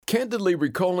Candidly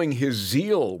recalling his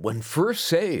zeal when first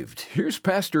saved, here's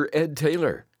Pastor Ed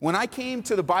Taylor. When I came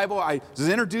to the Bible, I was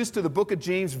introduced to the book of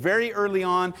James very early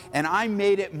on, and I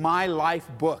made it my life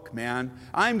book, man.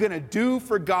 I'm going to do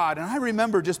for God. And I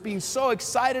remember just being so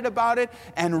excited about it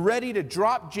and ready to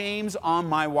drop James on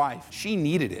my wife. She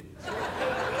needed it.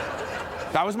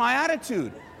 That was my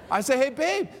attitude. I say, hey,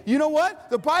 babe, you know what?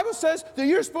 The Bible says that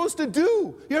you're supposed to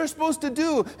do. You're supposed to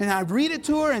do. And I read it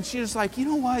to her, and she was like, you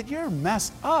know what? You're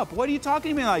messed up. What are you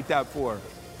talking to me like that for?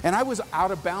 And I was out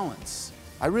of balance.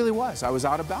 I really was. I was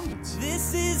out of balance.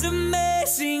 This is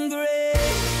amazing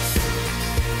grace.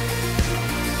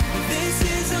 This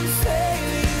is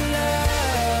unfailing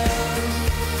love.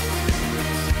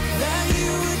 That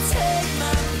you would take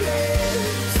my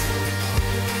place.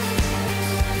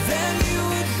 That you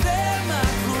would bear my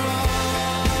cross.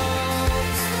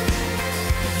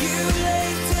 You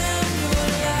laid down your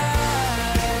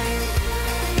life.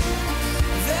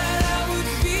 That I would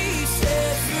be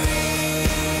set free.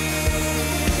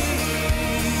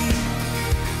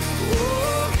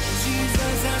 Oh,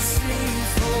 Jesus, I sing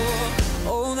for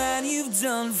all that you've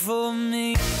done for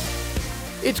me.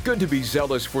 It's good to be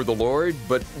zealous for the Lord,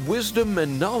 but wisdom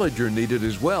and knowledge are needed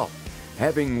as well.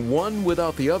 Having one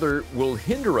without the other will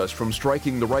hinder us from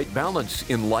striking the right balance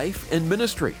in life and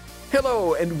ministry.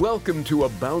 Hello and welcome to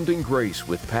Abounding Grace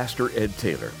with Pastor Ed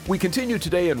Taylor. We continue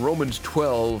today in Romans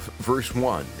 12, verse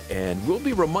 1, and we'll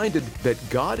be reminded that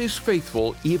God is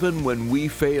faithful even when we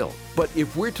fail. But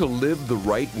if we're to live the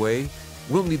right way,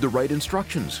 we'll need the right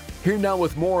instructions. Here now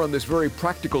with more on this very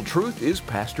practical truth is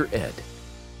Pastor Ed.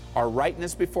 Our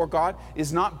rightness before God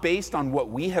is not based on what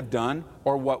we have done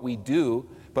or what we do,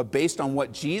 but based on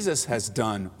what Jesus has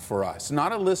done for us.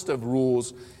 Not a list of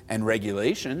rules and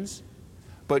regulations,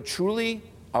 but truly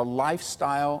a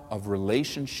lifestyle of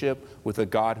relationship with a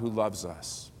God who loves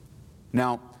us.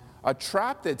 Now, a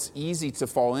trap that's easy to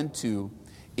fall into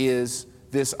is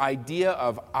this idea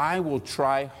of, I will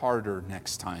try harder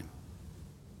next time.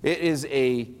 It is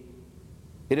a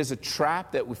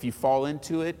trap that if you fall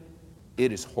into it,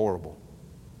 it is horrible.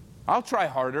 I'll try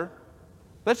harder.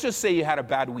 Let's just say you had a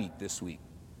bad week this week,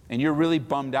 and you're really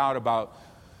bummed out about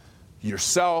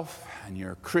yourself and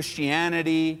your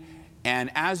Christianity.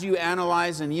 And as you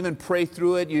analyze and even pray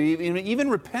through it, you're even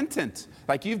repentant,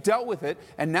 like you've dealt with it,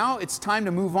 and now it's time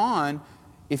to move on.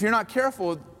 If you're not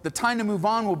careful, the time to move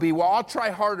on will be, well, I'll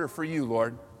try harder for you,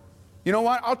 Lord. You know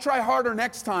what? I'll try harder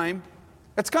next time.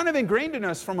 That's kind of ingrained in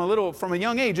us from a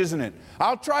young age, isn't it?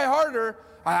 I'll try harder.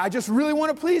 I just really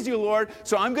want to please you, Lord,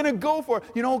 so I'm going to go for it.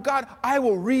 You know, God, I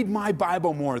will read my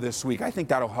Bible more this week. I think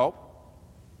that'll help.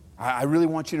 I really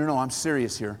want you to know I'm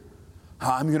serious here.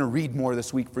 I'm going to read more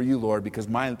this week for you, Lord, because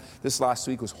this last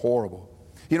week was horrible.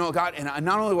 You know, God, and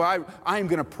not only will I'm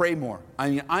going to pray more.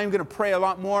 I'm going to pray a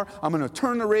lot more. I'm going to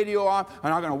turn the radio off.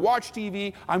 I'm not going to watch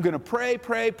TV. I'm going to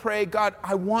pray. God,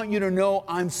 I want you to know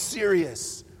I'm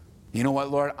serious. You know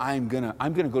what, Lord? I'm gonna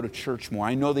go to church more.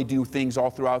 I know they do things all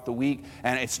throughout the week,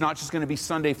 and it's not just going to be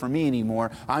Sunday for me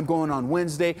anymore. I'm going on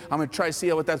Wednesday. I'm going to try to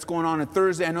see what that's going on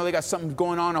Thursday. I know they got something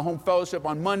going on at Home Fellowship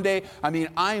on Monday.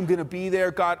 I am going to be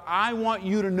there. God, I want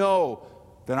you to know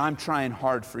that I'm trying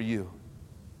hard for you.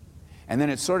 And then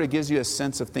it sort of gives you a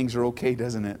sense of things are okay,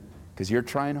 doesn't it? Because you're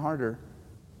trying harder,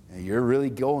 and you're really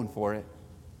going for it.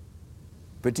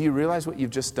 But do you realize what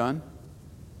you've just done?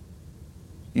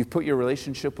 You've put your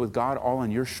relationship with God all on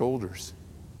your shoulders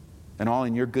and all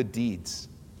in your good deeds.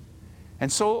 And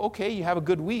so, okay, you have a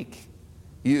good week.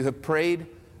 You have prayed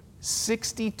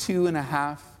 62 and a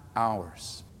half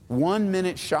hours, 1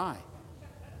 minute shy.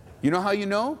 You know how you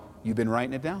know? You've been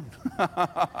writing it down.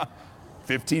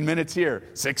 15 minutes here,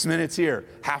 6 minutes here,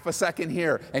 half a second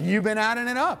here, and you've been adding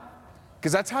it up.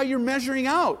 Because that's how you're measuring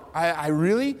out.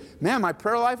 My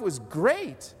prayer life was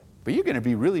great. But you're going to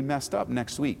be really messed up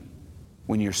next week.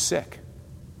 When you're sick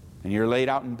and you're laid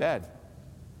out in bed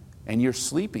and you're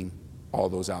sleeping all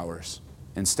those hours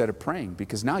instead of praying,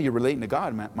 because now you're relating to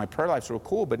God. My prayer life's real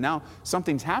cool, but now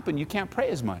something's happened. You can't pray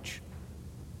as much.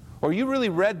 Or you really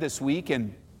read this week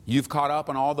and you've caught up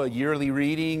on all the yearly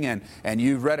reading and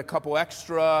you've read a couple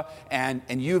extra and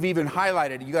you've even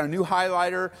highlighted. You got a new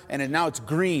highlighter and now it's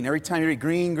green. Every time you read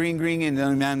green, and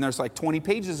then, man, there's like 20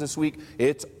 pages this week.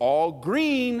 It's all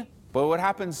green. But what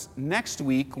happens next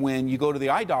week when you go to the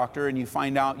eye doctor and you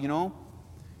find out,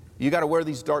 you got to wear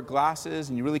these dark glasses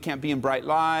and you really can't be in bright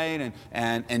light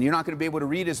and you're not going to be able to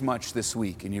read as much this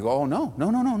week. And you go, oh, no.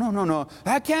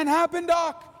 That can't happen,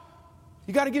 doc.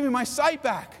 You got to give me my sight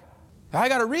back. I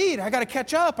got to read. I got to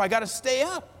catch up. I got to stay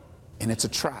up. And it's a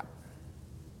trap.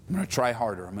 I'm going to try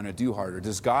harder. I'm going to do harder.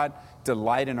 Does God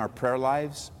delight in our prayer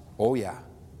lives? Oh, yeah.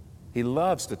 He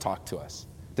loves to talk to us.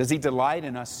 Does he delight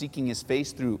in us seeking his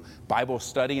face through Bible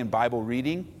study and Bible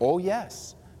reading? Oh,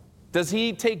 yes. Does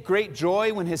he take great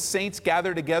joy when his saints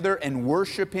gather together and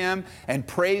worship him and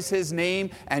praise his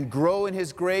name and grow in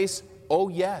his grace? Oh,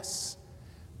 yes.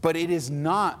 But it is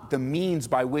not the means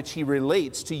by which he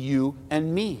relates to you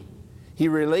and me. He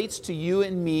relates to you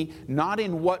and me not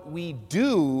in what we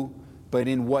do, but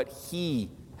in what he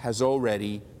has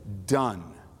already done.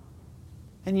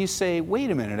 And you say,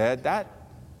 wait a minute, Ed,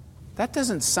 that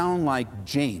doesn't sound like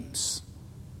James.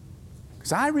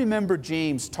 Because I remember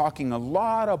James talking a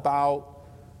lot about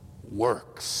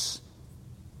works.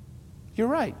 You're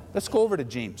right. Let's go over to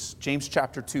James. James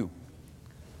chapter 2.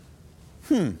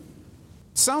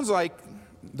 Sounds like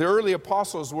the early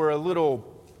apostles were a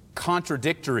little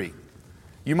contradictory.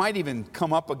 You might even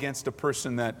come up against a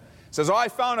person that says, oh, I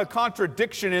found a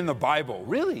contradiction in the Bible.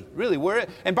 Really? Really? Where?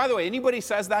 And by the way, anybody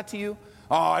says that to you?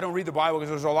 Oh, I don't read the Bible because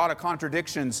there's a lot of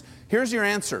contradictions. Here's your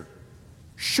answer.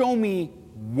 Show me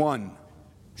one.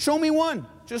 Show me one.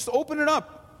 Just open it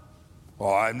up.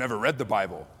 Oh, I've never read the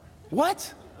Bible.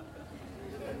 What?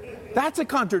 That's a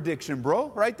contradiction, bro,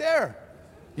 right there.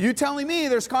 You telling me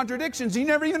there's contradictions, you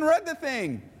never even read the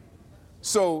thing.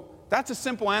 So that's a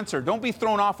simple answer. Don't be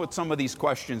thrown off with some of these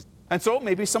questions. And so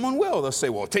maybe someone will. They'll say,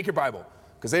 well, take your Bible,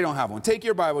 because they don't have one. Take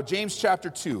your Bible, James chapter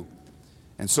 2.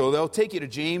 And so they'll take you to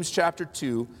James chapter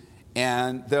 2,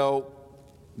 and they'll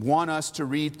want us to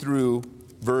read through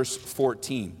verse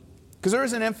 14. Because there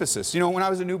is an emphasis. You know, when I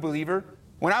was a new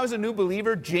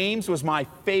believer, James was my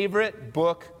favorite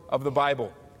book of the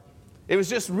Bible. It was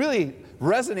just really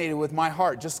resonated with my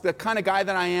heart. Just the kind of guy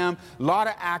that I am. A lot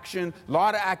of action, a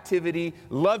lot of activity,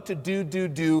 love to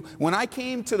do. When I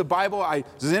came to the Bible, I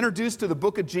was introduced to the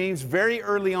book of James very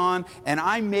early on, and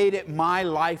I made it my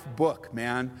life book,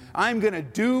 man. I'm going to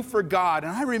do for God.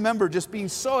 And I remember just being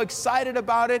so excited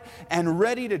about it and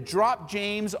ready to drop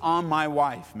James on my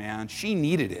wife, man. She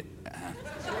needed it.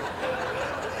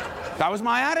 That was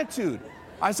my attitude.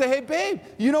 I say, hey, babe,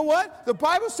 you know what? The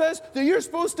Bible says that you're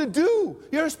supposed to do.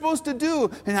 You're supposed to do.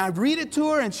 And I read it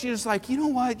to her, and she was like, you know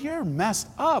what? You're messed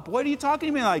up. What are you talking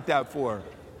to me like that for?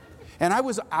 And I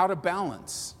was out of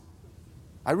balance.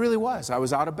 I really was. I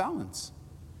was out of balance.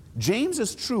 James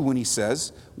is true when he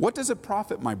says, what does it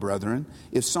profit, my brethren,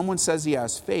 if someone says he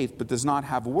has faith but does not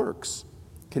have works?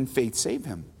 Can faith save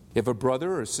him? If a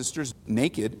brother or sister is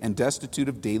naked and destitute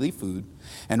of daily food,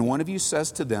 and one of you says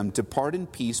to them, depart in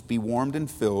peace, be warmed and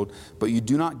filled, but you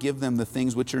do not give them the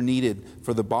things which are needed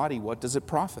for the body, what does it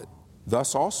profit?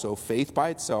 Thus also, faith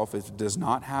by itself, if it does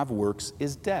not have works,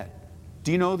 is dead.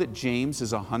 Do you know that James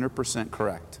is 100%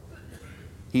 correct?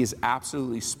 He is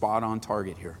absolutely spot on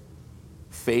target here.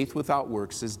 Faith without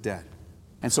works is dead.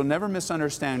 And so never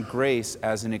misunderstand grace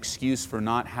as an excuse for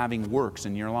not having works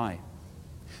in your life.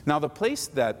 Now, the place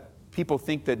that people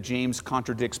think that James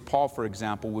contradicts Paul, for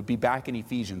example, would be back in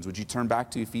Ephesians. Would you turn back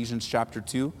to Ephesians chapter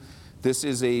 2? This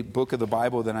is a book of the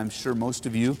Bible that I'm sure most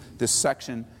of you, this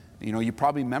section, you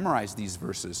probably memorized these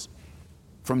verses.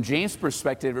 From James'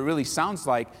 perspective, it really sounds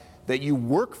like that you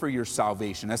work for your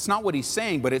salvation. That's not what he's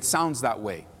saying, but it sounds that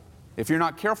way. If you're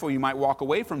not careful, you might walk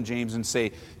away from James and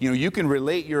say, you can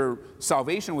relate your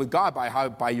salvation with God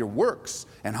by your works.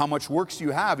 And how much works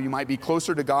you have, you might be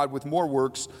closer to God with more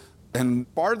works and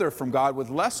farther from God with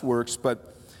less works.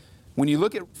 But when you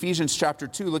look at Ephesians chapter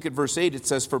 2, look at verse 8, it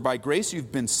says, for by grace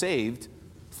you've been saved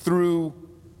through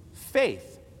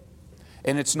faith.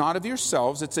 And it's not of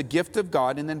yourselves, it's a gift of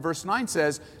God. And then verse 9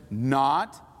 says,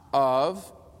 not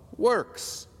of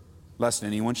works, lest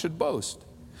anyone should boast.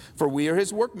 For we are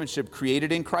his workmanship,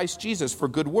 created in Christ Jesus for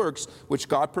good works, which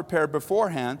God prepared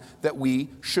beforehand that we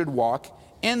should walk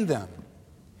in them.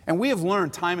 And we have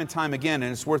learned time and time again,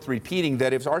 and it's worth repeating,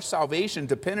 that if our salvation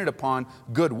depended upon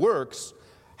good works,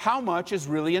 how much is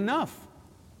really enough?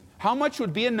 How much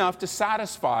would be enough to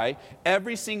satisfy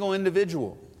every single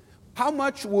individual? How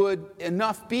much would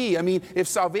enough be? I mean, if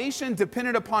salvation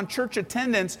depended upon church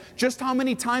attendance, just how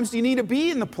many times do you need to be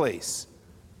in the place?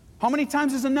 How many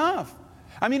times is enough?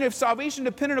 I mean, if salvation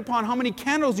depended upon how many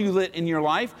candles you lit in your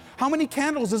life, how many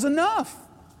candles is enough?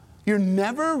 You're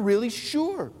never really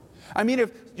sure. I mean,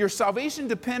 if your salvation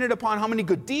depended upon how many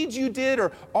good deeds you did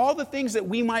or all the things that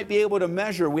we might be able to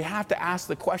measure, we have to ask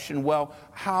the question, well,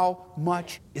 how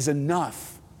much is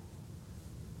enough?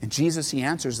 And Jesus, he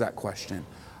answers that question.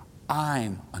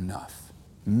 I'm enough.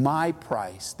 My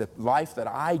price, the life that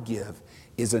I give,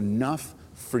 is enough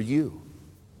for you.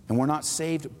 And we're not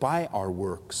saved by our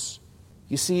works.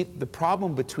 You see, the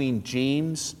problem between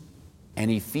James and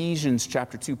Ephesians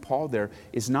chapter 2, Paul there,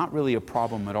 is not really a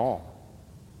problem at all.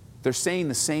 They're saying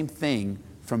the same thing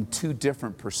from two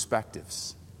different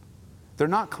perspectives. They're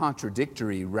not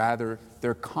contradictory, rather,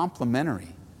 they're complementary.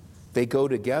 They go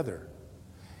together.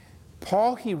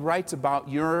 Paul, he writes about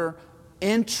your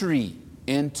entry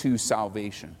into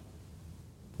salvation.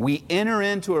 We enter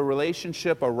into a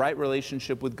relationship, a right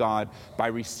relationship with God, by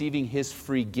receiving His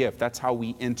free gift. That's how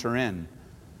we enter in.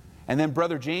 And then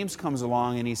Brother James comes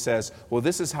along and he says, well,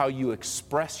 this is how you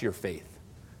express your faith.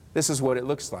 This is what it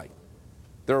looks like.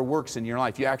 There are works in your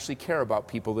life. You actually care about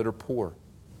people that are poor,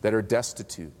 that are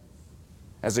destitute.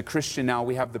 As a Christian now,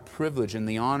 we have the privilege and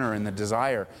the honor and the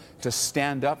desire to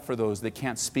stand up for those that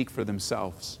can't speak for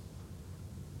themselves,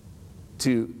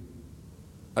 to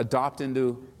adopt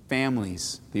into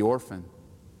families the orphan,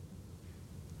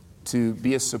 to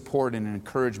be a support and an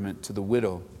encouragement to the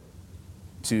widow,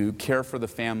 to care for the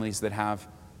families that have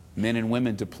men and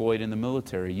women deployed in the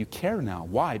military. You care now.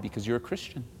 Why? Because you're a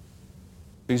Christian.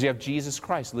 Because you have Jesus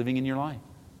Christ living in your life.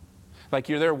 Like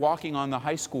you're there walking on the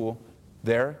high school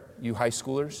there, you high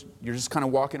schoolers, you're just kind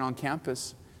of walking on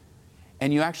campus,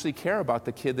 and you actually care about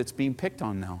the kid that's being picked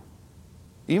on now.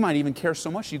 You might even care so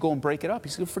much you go and break it up.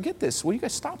 You say, forget this. Well, you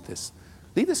guys stop this.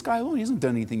 Leave this guy alone. He hasn't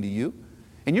done anything to you.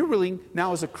 And you're willing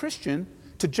now as a Christian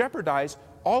to jeopardize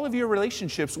all of your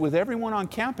relationships with everyone on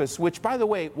campus, which, by the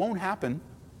way, won't happen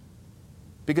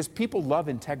because people love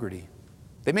integrity.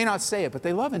 They may not say it, but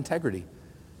they love integrity.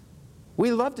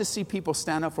 We love to see people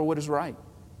stand up for what is right.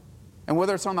 And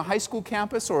whether it's on the high school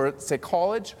campus or it's at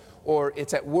college or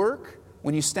it's at work,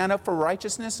 when you stand up for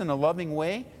righteousness in a loving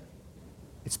way,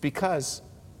 it's because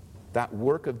that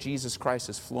work of Jesus Christ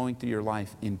is flowing through your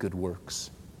life in good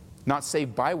works. Not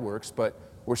saved by works, but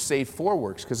we're saved for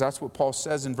works, because that's what Paul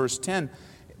says in verse 10,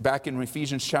 back in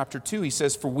Ephesians chapter 2. He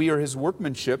says, for we are His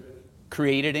workmanship,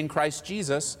 created in Christ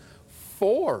Jesus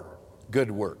for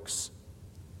good works,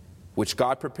 which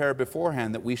God prepared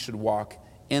beforehand that we should walk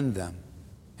in them.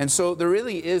 And so there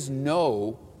really is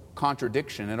no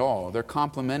contradiction at all. They're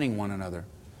complementing one another.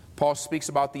 Paul speaks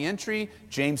about the entry,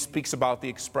 James speaks about the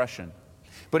expression.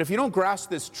 But if you don't grasp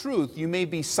this truth, you may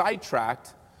be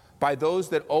sidetracked by those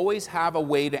that always have a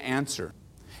way to answer.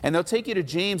 And they'll take you to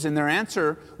James, and their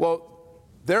answer, well,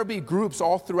 there'll be groups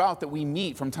all throughout that we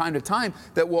meet from time to time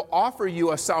that will offer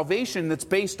you a salvation that's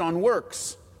based on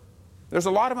works. There's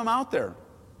a lot of them out there.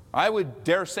 I would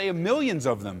dare say millions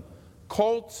of them.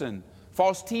 Cults and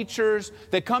false teachers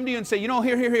that come to you and say,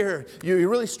 here, you're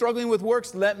really struggling with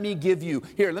works, let me give you.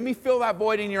 Here, let me fill that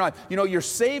void in your life. You're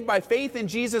saved by faith in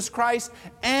Jesus Christ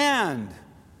and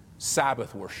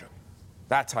Sabbath worship.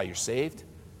 That's how you're saved.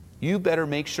 You better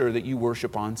make sure that you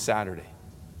worship on Saturday.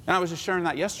 And I was just sharing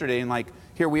that yesterday, and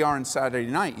here we are on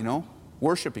Saturday night,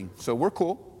 worshiping. So we're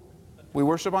cool. We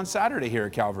worship on Saturday here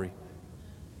at Calvary.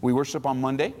 We worship on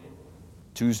Monday,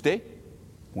 Tuesday,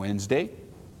 Wednesday,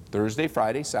 Thursday,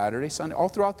 Friday, Saturday, Sunday, all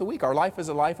throughout the week. Our life is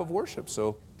a life of worship.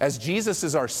 So as Jesus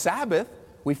is our Sabbath,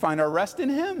 we find our rest in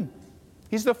Him.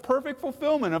 He's the perfect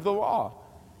fulfillment of the law.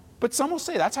 But some will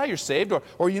say that's how you're saved.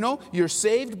 Or you're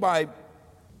saved by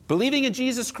believing in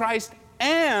Jesus Christ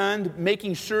and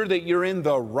making sure that you're in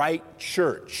the right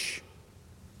church.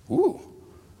 Ooh,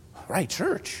 right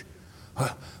church.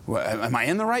 Am I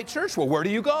in the right church? Well, where do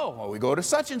you go? Well, we go to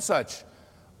such and such.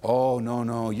 Oh,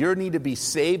 no. You need to be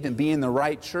saved and be in the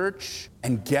right church.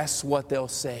 And guess what they'll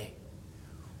say?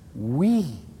 We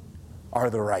are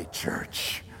the right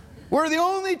church. We're the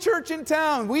only church in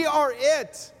town. We are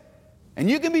it. And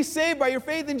you can be saved by your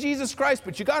faith in Jesus Christ,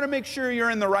 but you got to make sure you're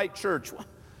in the right church.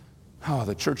 Oh,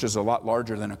 the church is a lot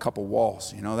larger than a couple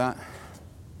walls. You know that?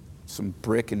 Some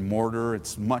brick and mortar.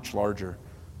 It's much larger.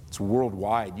 It's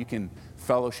worldwide. You can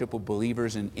fellowship with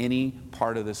believers in any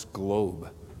part of this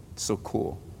globe. It's so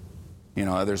cool.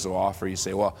 Others will offer, you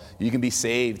say, well, you can be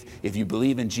saved if you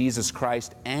believe in Jesus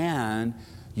Christ and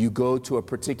you go to a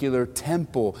particular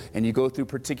temple and you go through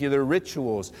particular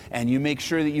rituals and you make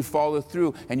sure that you follow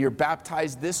through and you're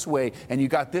baptized this way and you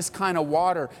got this kind of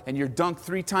water and you're dunked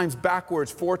 3 times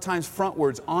backwards, 4 times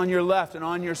frontwards, on your left and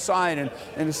on your side. And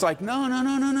it's like, no,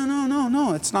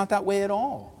 it's not that way at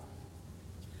all.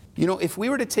 If we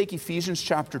were to take Ephesians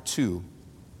chapter 2,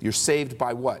 you're saved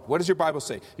by what? What does your Bible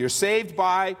say? You're saved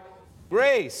by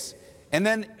grace. And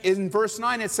then in verse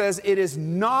 9 it says, it is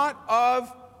not of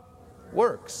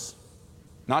works.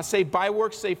 Not saved by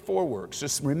works, saved for works.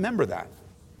 Just remember that.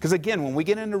 Because again, when we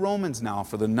get into Romans now,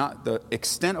 for the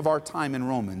extent of our time in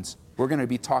Romans, we're going to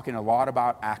be talking a lot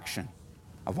about action,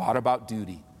 a lot about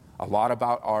duty, a lot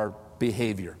about our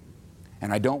behavior.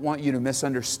 And I don't want you to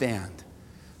misunderstand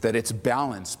that it's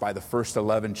balanced by the first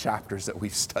 11 chapters that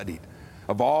we've studied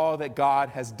of all that God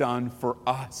has done for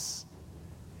us.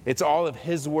 It's all of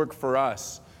His work for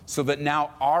us, so that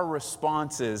now our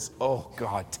response is, oh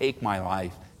God, take my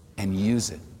life and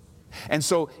use it. And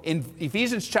so in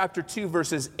Ephesians chapter 2,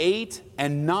 verses 8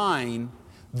 and 9,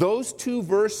 those two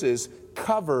verses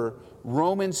cover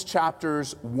Romans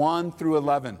chapters 1 through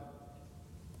 11.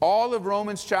 All of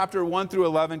Romans chapter 1 through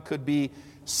 11 could be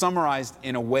summarized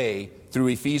in a way through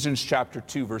Ephesians chapter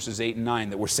 2, verses 8 and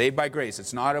 9, that we're saved by grace.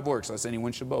 It's not of works, lest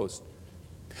anyone should boast.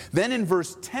 Then in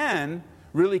verse 10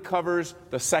 really covers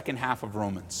the second half of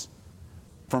Romans.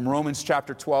 From Romans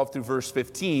chapter 12 through verse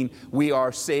 15, we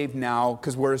are saved now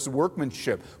because we're his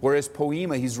workmanship. We're his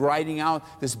poema. He's writing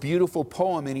out this beautiful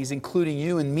poem, and he's including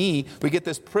you and me. We get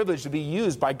this privilege to be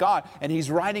used by God, and he's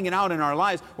writing it out in our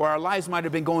lives where our lives might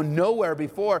have been going nowhere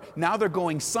before. Now they're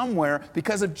going somewhere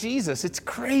because of Jesus. It's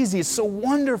crazy. It's so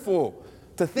wonderful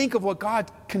to think of what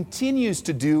God continues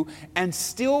to do and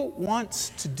still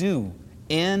wants to do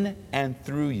in and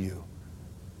through you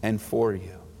and for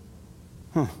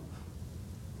you.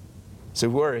 So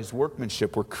we're his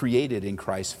workmanship. We're created in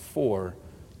Christ for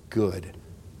good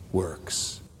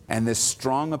works. And this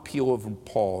strong appeal of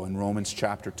Paul in Romans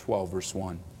chapter 12, verse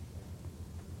 1.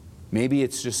 Maybe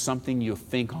it's just something you'll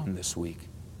think on this week.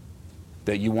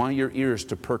 That you want your ears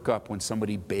to perk up when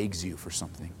somebody begs you for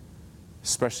something.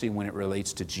 Especially when it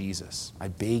relates to Jesus. I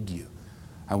beg you.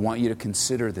 I want you to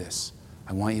consider this.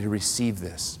 I want you to receive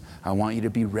this. I want you to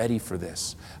be ready for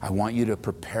this. I want you to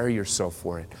prepare yourself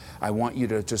for it. I want you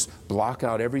to just block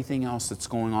out everything else that's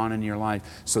going on in your life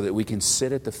so that we can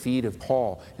sit at the feet of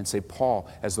Paul and say, Paul,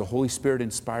 as the Holy Spirit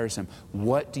inspires him,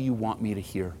 what do you want me to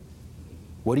hear?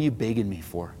 What are you begging me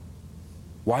for?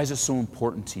 Why is it so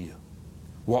important to you?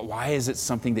 Why is it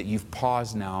something that you've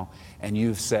paused now and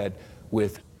you've said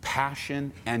with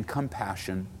passion and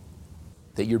compassion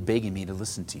that you're begging me to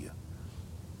listen to you?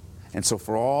 And so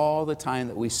for all the time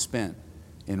that we spent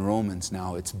in Romans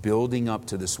now, it's building up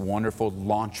to this wonderful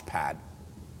launch pad.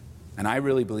 And I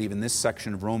really believe in this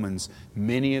section of Romans,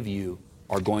 many of you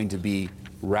are going to be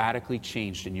radically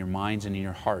changed in your minds and in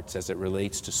your hearts as it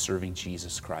relates to serving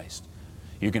Jesus Christ.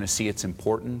 You're going to see its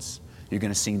importance. You're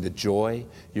going to see the joy.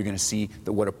 You're going to see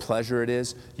what a pleasure it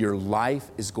is. Your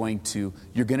life is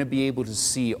you're going to be able to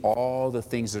see all the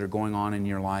things that are going on in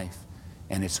your life,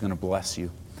 and it's going to bless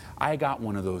you. I got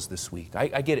one of those this week.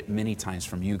 I get it many times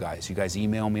from you guys. You guys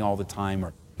email me all the time,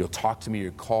 or you'll talk to me, or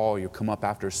you'll call, or you'll come up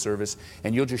after a service,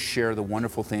 and you'll just share the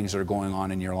wonderful things that are going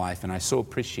on in your life. And I so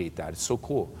appreciate that. It's so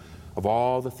cool. Of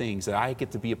all the things that I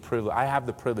get to be I have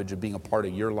the privilege of being a part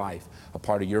of your life, a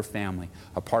part of your family,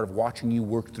 a part of watching you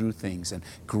work through things and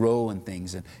grow in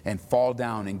things and fall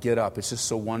down and get up. It's just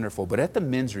so wonderful. But at the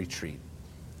men's retreat,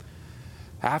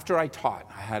 after I taught,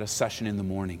 I had a session in the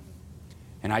morning.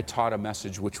 And I taught a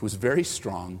message which was very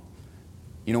strong.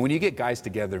 You know, when you get guys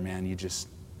together, man, you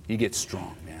get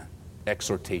strong, man.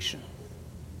 Exhortation,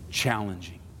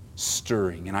 challenging,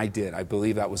 stirring. And I did. I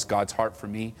believe that was God's heart for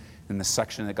me in the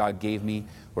section that God gave me,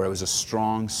 where it was a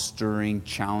strong, stirring,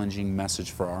 challenging message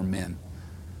for our men.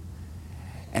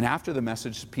 And after the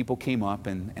message, people came up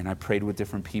and I prayed with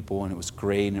different people, and it was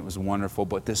great and it was wonderful.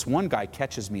 But this one guy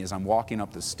catches me as I'm walking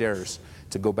up the stairs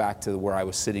to go back to where I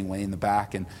was sitting way in the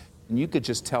back, and you could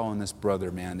just tell in this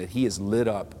brother, man, that he is lit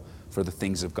up for the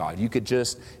things of God.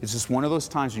 It's just one of those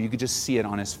times where you could just see it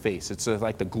on his face. It's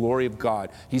like the glory of God.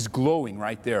 He's glowing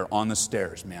right there on the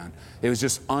stairs, man. It was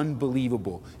just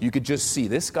unbelievable. You could just see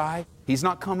this guy. He's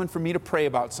not coming for me to pray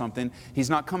about something. He's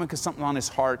not coming because something on his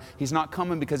heart. He's not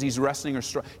coming because he's wrestling or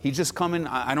struggling. He's just coming.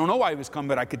 I don't know why he was coming,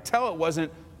 but I could tell it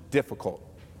wasn't difficult.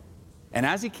 And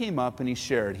as he came up and he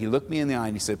shared, he looked me in the eye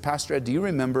and he said, Pastor Ed, do you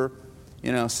remember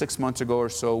 6 months ago or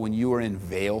so when you were in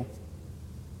Vail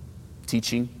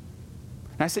teaching?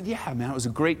 And I said, yeah, man, it was a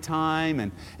great time,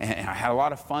 and I had a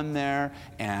lot of fun there.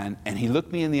 And he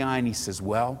looked me in the eye and he says,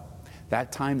 well,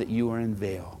 that time that you were in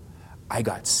Vail, I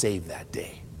got saved that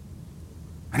day.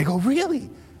 And I go,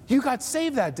 really? You got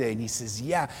saved that day? And he says,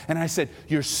 yeah. And I said,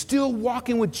 you're still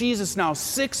walking with Jesus now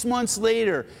 6 months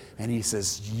later? And he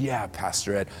says, yeah,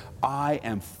 Pastor Ed, I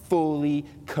am fully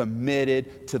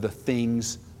committed to the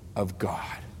things of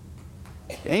God.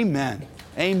 Amen.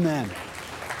 Amen.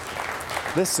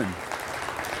 Listen,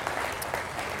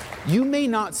 you may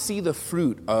not see the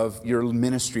fruit of your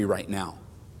ministry right now.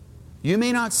 You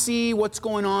may not see what's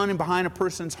going on behind a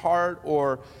person's heart,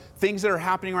 or things that are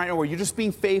happening right now where you're just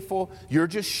being faithful, you're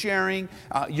just sharing,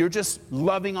 you're just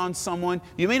loving on someone.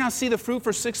 You may not see the fruit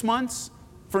for 6 months,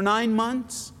 for 9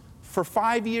 months, for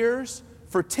 5 years,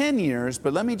 for 10 years,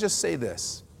 but let me just say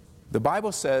this. The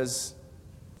Bible says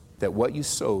that what you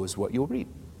sow is what you'll reap.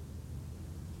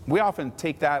 We often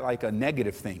take that like a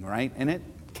negative thing, right? And it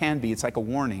can be. It's like a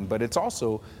warning, but it's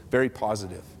also very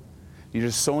positive. You're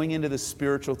just sowing into the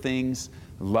spiritual things,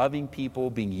 loving people,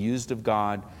 being used of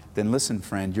God. Then listen,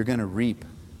 friend, you're going to reap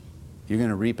you're going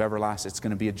to reap everlasting. It's going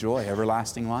to be a joy,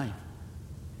 everlasting life.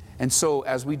 And so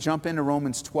as we jump into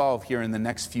Romans 12 here in the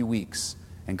next few weeks,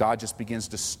 and God just begins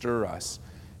to stir us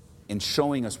in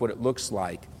showing us what it looks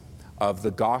like of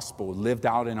the gospel lived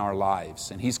out in our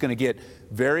lives. And he's going to get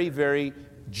very, very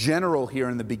general here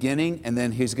in the beginning, and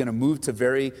then he's going to move to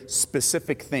very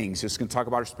specific things. He's going to talk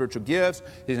about our spiritual gifts.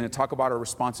 He's going to talk about our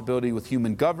responsibility with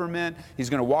human government. He's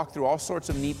going to walk through all sorts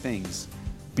of neat things.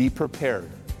 Be prepared.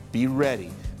 Be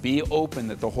ready. Be open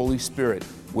that the Holy Spirit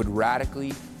would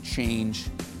radically change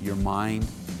your mind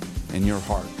and your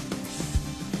heart.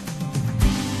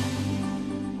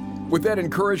 With that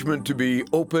encouragement to be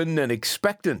open and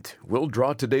expectant, we'll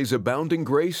draw today's Abounding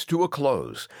Grace to a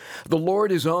close. The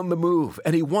Lord is on the move,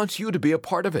 and He wants you to be a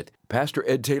part of it. Pastor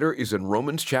Ed Taylor is in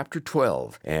Romans chapter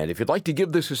 12. And if you'd like to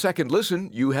give this a second listen,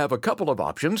 you have a couple of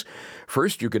options.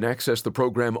 First, you can access the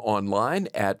program online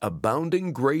at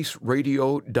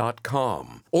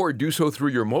aboundinggraceradio.com, or do so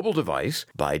through your mobile device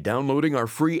by downloading our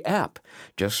free app.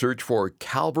 Just search for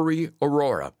Calvary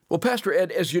Aurora. Well, Pastor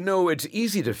Ed, as you know, it's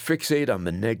easy to fixate on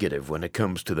the negative when it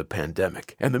comes to the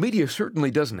pandemic, and the media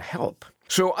certainly doesn't help.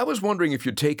 So I was wondering if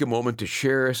you'd take a moment to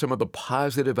share some of the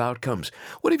positive outcomes.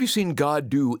 What have you seen God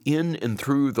do in and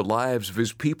through the lives of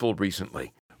His people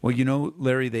recently? Well, you know,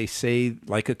 Larry, they say,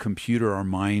 like a computer, our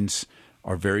minds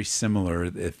are very similar.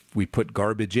 If we put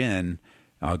garbage in,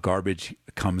 garbage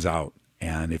comes out.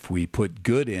 And if we put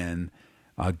good in,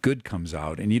 good comes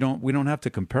out. And we don't have to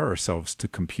compare ourselves to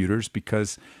computers,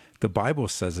 because the Bible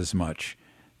says as much.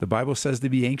 The Bible says to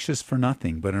be anxious for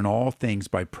nothing, but in all things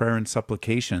by prayer and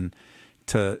supplication,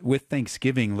 with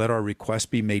thanksgiving, let our requests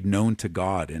be made known to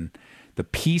God. And the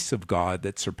peace of God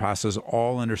that surpasses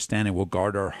all understanding will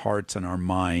guard our hearts and our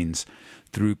minds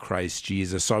through Christ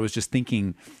Jesus. So I was just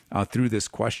thinking through this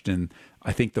question,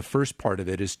 I think the first part of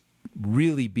it is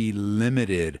really be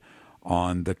limited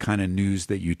on the kind of news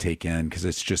that you take in, because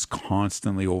it's just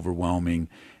constantly overwhelming.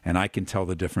 And I can tell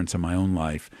the difference in my own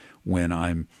life when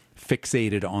I'm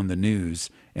fixated on the news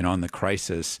and on the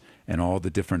crisis and all the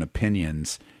different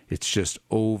opinions. It's just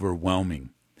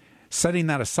overwhelming. Setting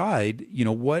that aside,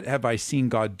 what have I seen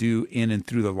God do in and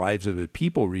through the lives of the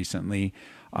people recently?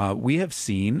 We have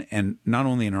seen, and not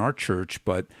only in our church,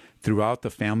 but throughout the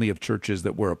family of churches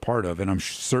that we're a part of, and I'm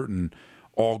certain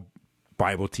all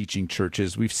Bible teaching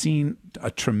churches, we've seen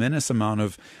a tremendous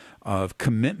amount of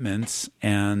commitments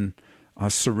and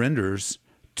surrenders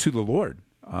to the Lord,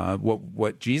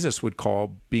 what Jesus would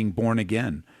call being born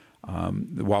again.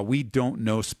 While we don't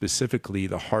know specifically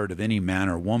the heart of any man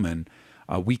or woman,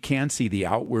 we can see the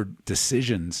outward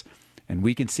decisions, and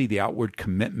we can see the outward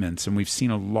commitments. And we've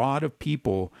seen a lot of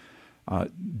people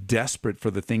desperate for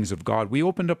the things of God. We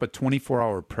opened up a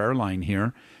 24-hour prayer line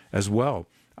here as well.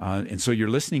 And so you're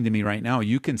listening to me right now.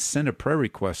 You can send a prayer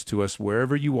request to us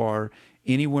wherever you are,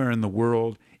 anywhere in the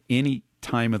world, any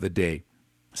time of the day.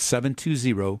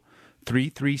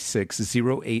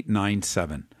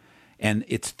 720-336-0897. And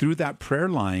it's through that prayer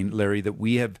line, Larry, that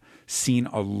we have seen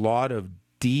a lot of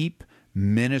deep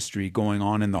ministry going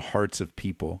on in the hearts of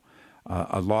people.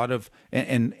 And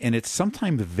it's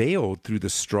sometimes veiled through the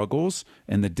struggles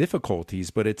and the difficulties,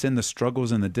 but it's in the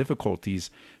struggles and the difficulties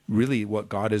really what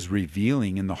God is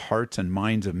revealing in the hearts and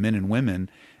minds of men and women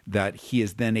that He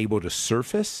is then able to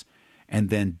surface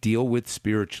and then deal with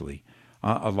spiritually.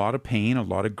 A lot of pain, a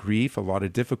lot of grief, a lot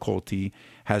of difficulty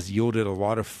has yielded a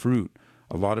lot of fruit,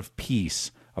 a lot of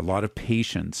peace, a lot of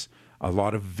patience, a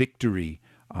lot of victory,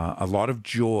 a lot of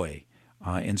joy.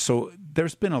 And so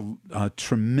there's been a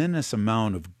tremendous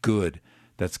amount of good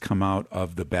that's come out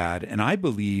of the bad. And I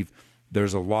believe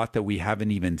there's a lot that we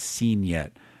haven't even seen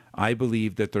yet. I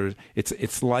believe that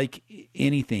it's like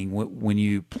anything. When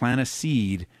you plant a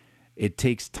seed, it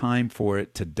takes time for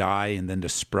it to die and then to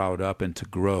sprout up and to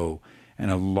grow. And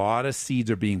a lot of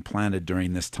seeds are being planted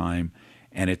during this time.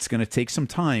 And it's going to take some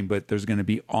time, but there's going to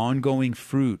be ongoing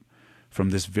fruit from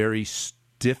this very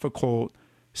difficult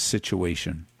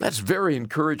situation. That's very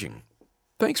encouraging.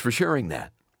 Thanks for sharing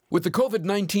that. With the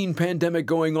COVID-19 pandemic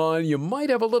going on, you might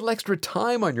have a little extra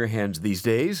time on your hands these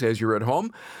days as you're at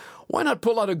home. Why not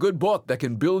pull out a good book that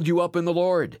can build you up in the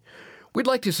Lord? We'd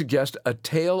like to suggest A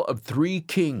Tale of Three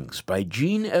Kings by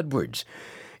Gene Edwards.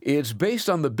 It's based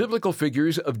on the biblical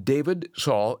figures of David,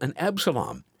 Saul, and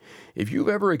Absalom. If you've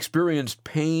ever experienced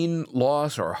pain,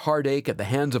 loss, or heartache at the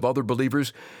hands of other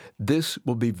believers, this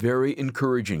will be very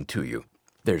encouraging to you.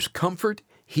 There's comfort,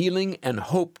 healing, and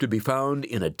hope to be found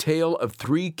in A Tale of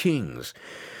Three Kings.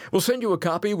 We'll send you a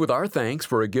copy with our thanks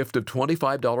for a gift of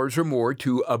 $25 or more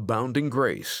to Abounding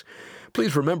Grace.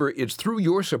 Please remember, it's through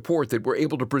your support that we're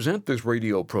able to present this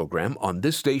radio program on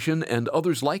this station and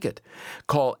others like it.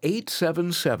 Call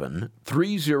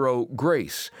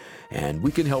 877-30-GRACE, and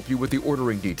we can help you with the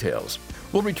ordering details.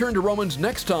 We'll return to Romans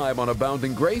next time on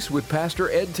Abounding Grace with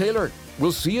Pastor Ed Taylor.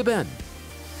 We'll see you then.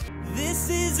 This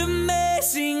is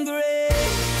amazing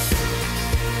grace.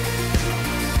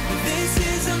 This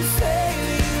is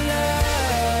unfailing love.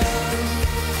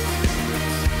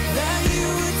 That you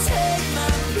would take my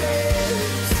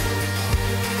place.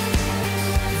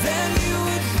 That you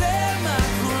would bear my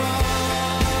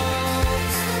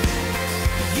cross.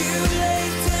 You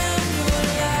laid down your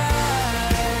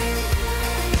life.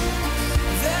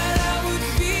 That I would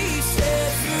be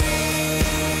set free.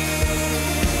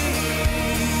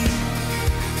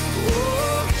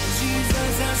 Oh,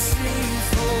 Jesus, I sing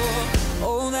for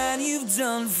all that you've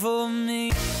done for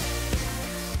me.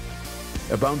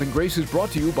 Abounding Grace is brought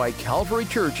to you by Calvary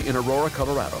Church in Aurora,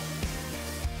 Colorado.